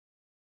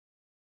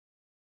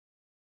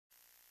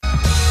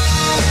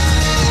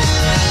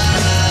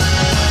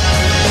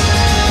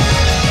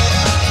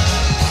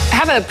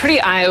have a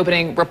pretty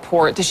eye-opening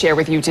report to share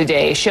with you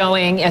today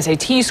showing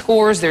SAT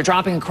scores, they're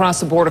dropping across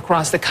the board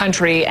across the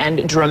country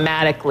and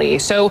dramatically.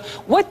 So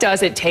what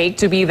does it take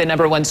to be the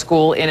 #1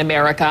 school in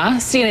America?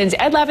 CNN's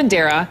Ed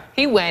Lavandera,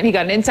 he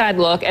got an inside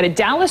look at a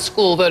Dallas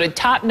school voted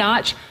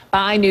top-notch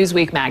by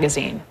Newsweek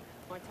magazine.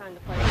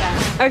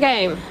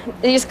 Okay,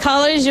 these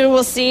colors you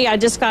will see, I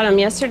just got them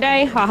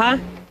yesterday,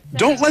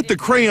 Don't let the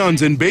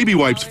crayons and baby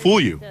wipes fool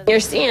you. You're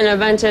seeing a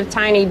bunch of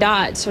tiny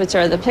dots, which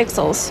are the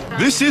pixels.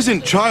 This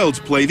isn't child's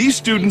play. These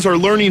students are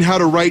learning how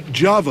to write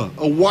Java,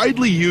 a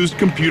widely used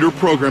computer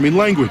programming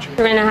language.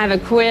 We're going to have a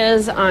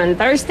quiz on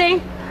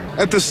Thursday.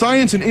 At the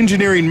Science and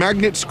Engineering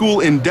Magnet School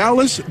in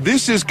Dallas,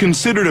 this is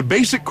considered a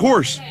basic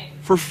course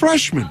for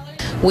freshmen.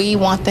 We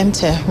want them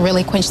to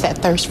really quench that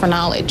thirst for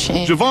knowledge.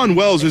 Javon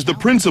Wells is the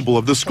principal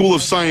of the School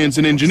of Science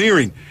and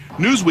Engineering.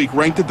 Newsweek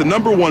ranked it the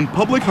 #1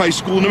 public high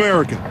school in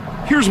America.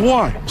 Here's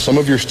why. Some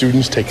of your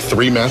students take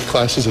 3 math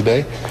classes a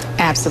day?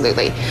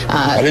 Absolutely.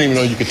 I didn't even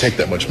know you could take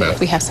that much math.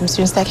 We have some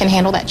students that can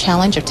handle that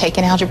challenge of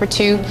taking Algebra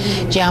 2,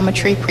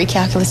 geometry,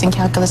 pre-calculus, and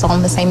calculus all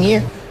in the same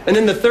year. And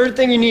then the third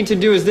thing you need to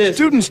do is this.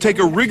 Students take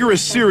a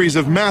rigorous series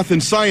of math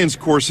and science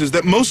courses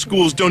that most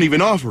schools don't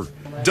even offer.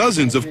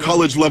 Dozens of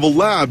college-level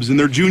labs in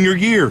their junior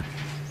year.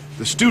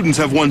 The students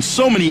have won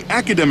so many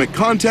academic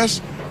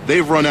contests,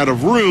 they've run out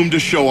of room to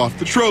show off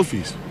the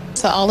trophies.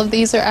 So all of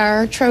these are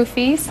our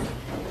trophies.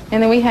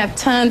 And then we have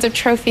tons of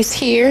trophies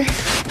here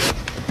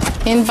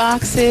in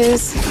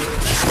boxes,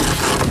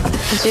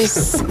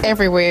 just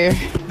everywhere.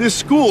 This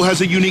school has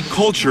a unique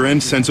culture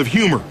and sense of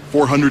humor.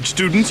 400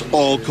 students,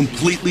 all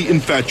completely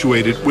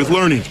infatuated with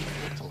learning.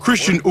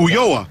 Christian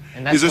Uyoa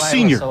is a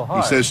senior.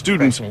 He says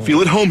students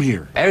feel at home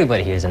here.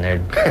 Everybody here is a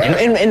nerd,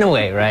 in a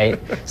way, right?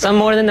 Some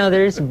more than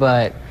others,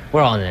 but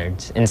we're all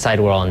nerds.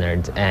 Inside, we're all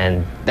nerds,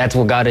 and that's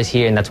what got us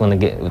here, and that's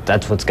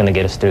what's going to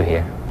get us through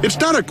here. It's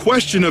not a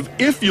question of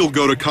if you'll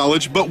go to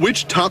college, but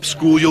which top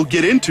school you'll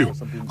get into.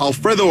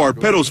 Alfredo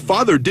Arpero's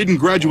father didn't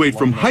graduate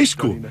from high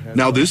school.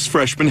 Now this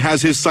freshman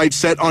has his sights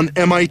set on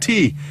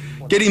MIT.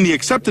 Getting the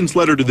acceptance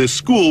letter to this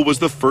school was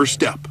the first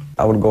step.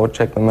 I would go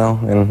check the mail,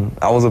 and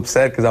I was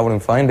upset because I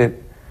wouldn't find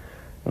it.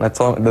 And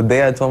the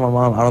day I told my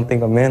mom, I don't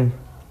think I'm in,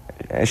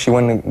 and she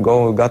went to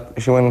go get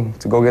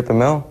the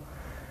mail.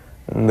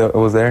 And it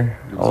was there.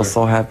 I was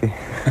so happy.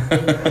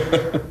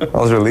 I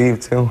was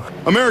relieved, too.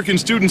 American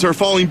students are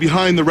falling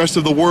behind the rest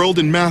of the world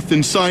in math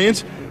and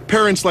science.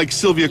 Parents like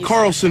Sylvia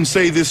Carlson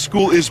say this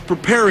school is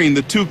preparing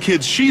the 2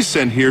 kids she's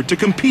sent here to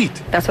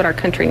compete. That's what our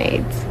country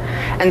needs.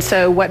 And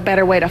so what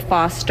better way to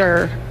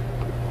foster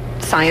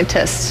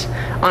scientists,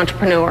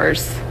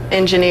 entrepreneurs,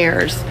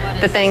 engineers,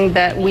 the thing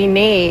that we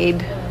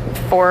need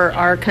for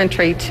our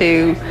country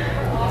to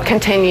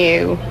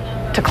continue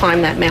to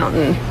climb that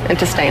mountain and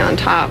to stay on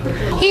top.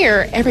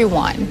 Here,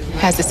 everyone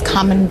has this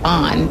common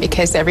bond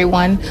because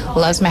everyone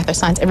loves math or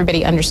science.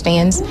 Everybody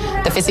understands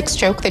the physics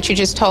joke that you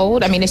just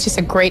told. I mean, it's just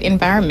a great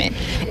environment.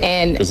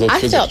 And I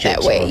felt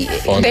that way.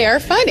 They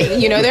are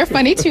funny. You know, they're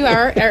funny to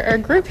our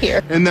group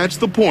here. And that's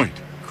the point,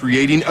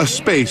 creating a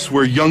space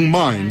where young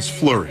minds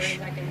flourish.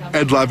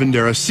 Ed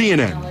Lavandera,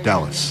 CNN,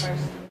 Dallas.